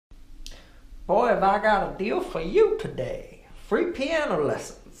Boy, have I got a deal for you today. Free piano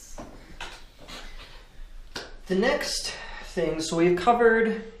lessons. The next thing, so we've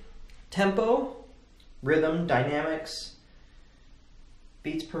covered tempo, rhythm, dynamics,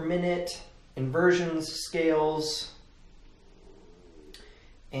 beats per minute, inversions, scales,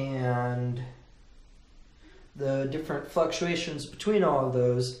 and the different fluctuations between all of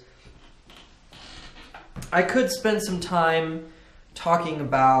those. I could spend some time talking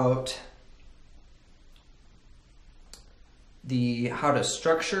about how to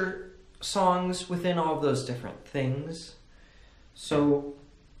structure songs within all of those different things. So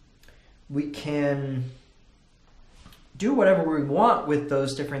we can do whatever we want with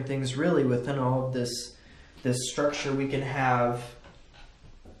those different things really within all of this structure. We can have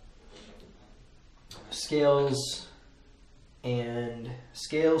scales and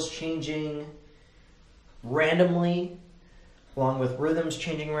scales changing randomly along with rhythms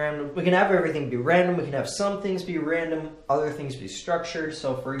changing random. We can have everything be random. We can have some things be random, other things be structured.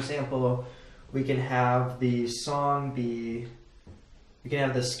 So for example, we can have the song be, we can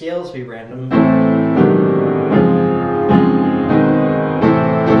have the scales be random.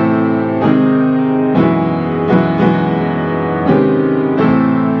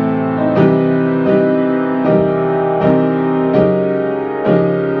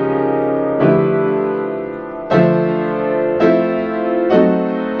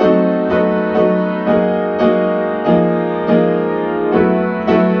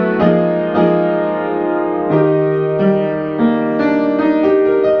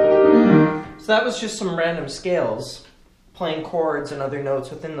 So that was just some random scales, playing chords and other notes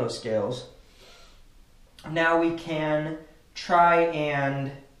within those scales. Now we can try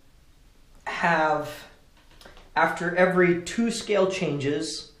and have, after every 2 scale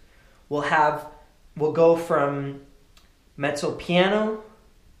changes, we'll go from mezzo piano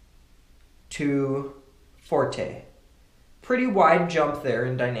to forte. Pretty wide jump there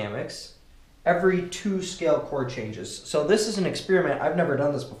in dynamics. Every 2 scale chord changes. So this is an experiment. I've never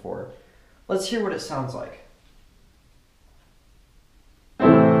done this before. Let's hear what it sounds like.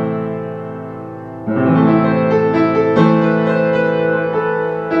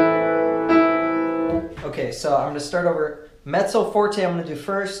 Okay, so I'm going to start over. Mezzo forte I'm going to do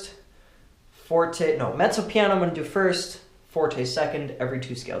first. Mezzo piano I'm going to do first. Forte second. Every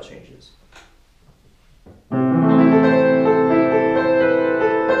 2 scale changes.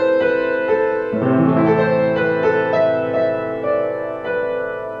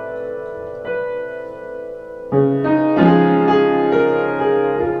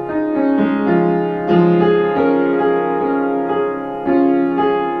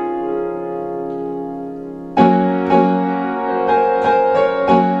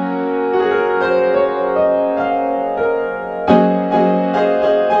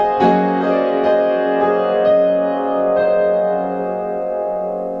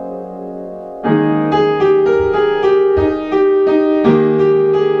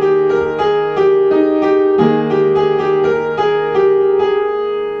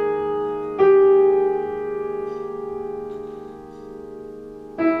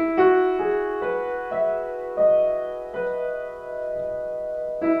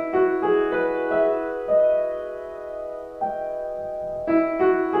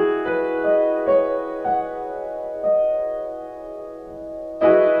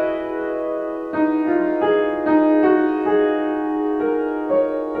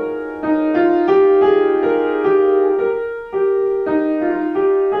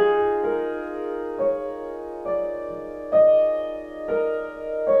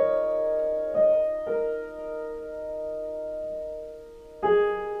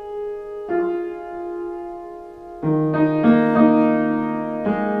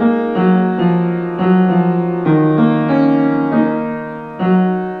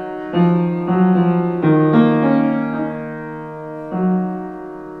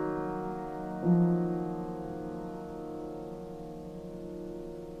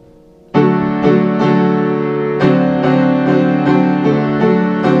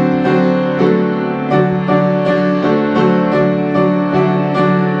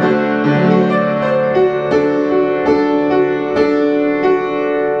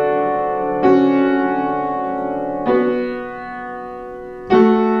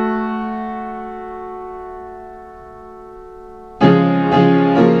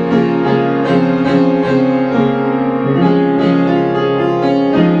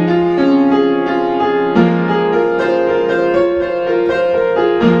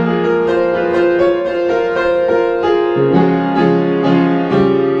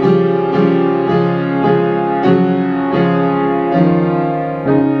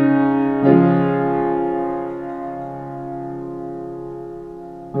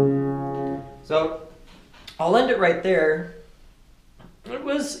 I'll end it right there. It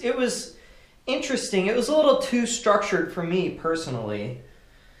was interesting. It was a little too structured for me personally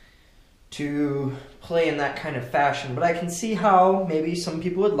to play in that kind of fashion, but I can see how maybe some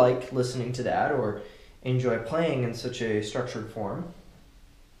people would like listening to that or enjoy playing in such a structured form.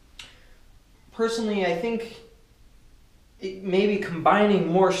 Personally, I think maybe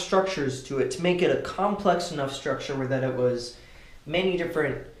combining more structures to it to make it a complex enough structure where that it was many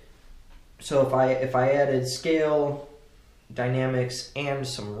different. So if I added scale, dynamics, and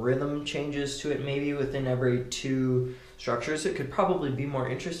some rhythm changes to it, maybe within every 2 structures, it could probably be more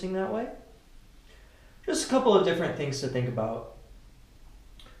interesting that way. Just a couple of different things to think about.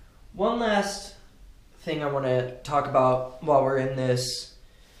 One last thing I want to talk about while we're in this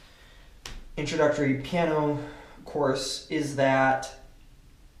introductory piano course is that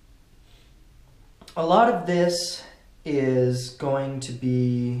a lot of this is going to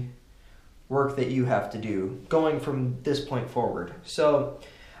be work that you have to do going from this point forward. So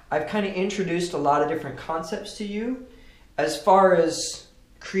I've kind of introduced a lot of different concepts to you as far as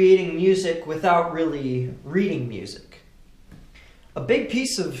creating music without really reading music. A big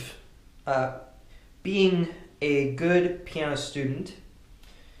piece of being a good piano student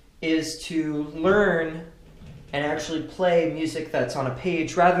is to learn and actually play music that's on a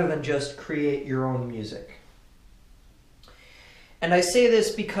page rather than just create your own music. And I say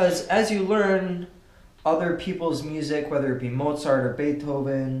this because as you learn other people's music, whether it be Mozart or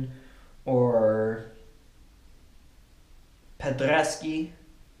Beethoven or Paderewski,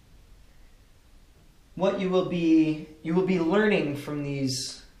 what you will be learning from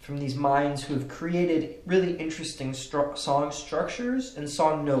these minds who have created really interesting song structures and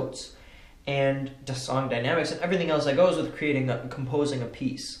song notes and the song dynamics and everything else that goes with composing a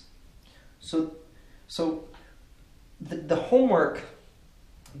piece. So the homework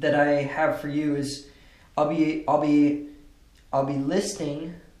that I have for you is I'll be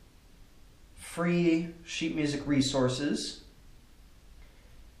listing free sheet music resources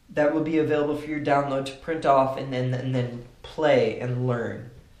that will be available for your download to print off and then play and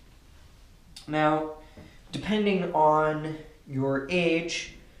learn. Now, depending on your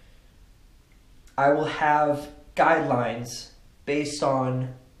age, I will have guidelines based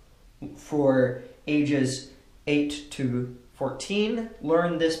on for ages 8 to 14,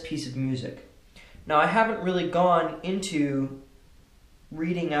 learn this piece of music. Now, I haven't really gone into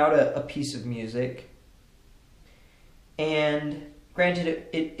reading out a piece of music, and granted,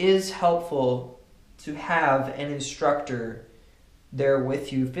 it is helpful to have an instructor there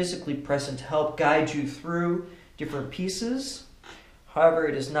with you, physically present, to help guide you through different pieces. However,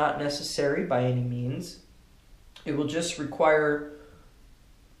 it is not necessary by any means. It will just require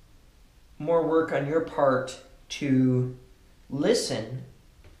more work on your part to listen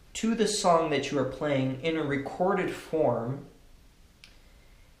to the song that you are playing in a recorded form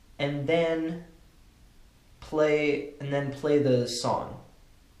and then play the song.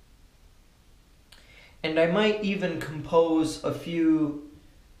 And I might even compose a few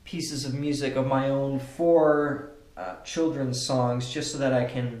pieces of music of my own for children's songs, just so that I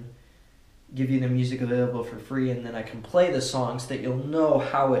can give you the music available for free, and then I can play the songs that you'll know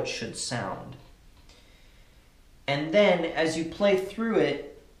how it should sound. And then as you play through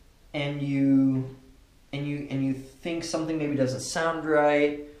it and you think something maybe doesn't sound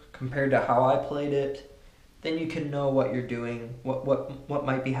right compared to how I played it, then you can know what you're doing, what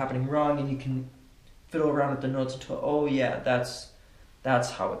might be happening wrong, and you can fiddle around with the notes until, oh yeah, that's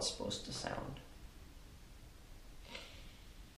how it's supposed to sound.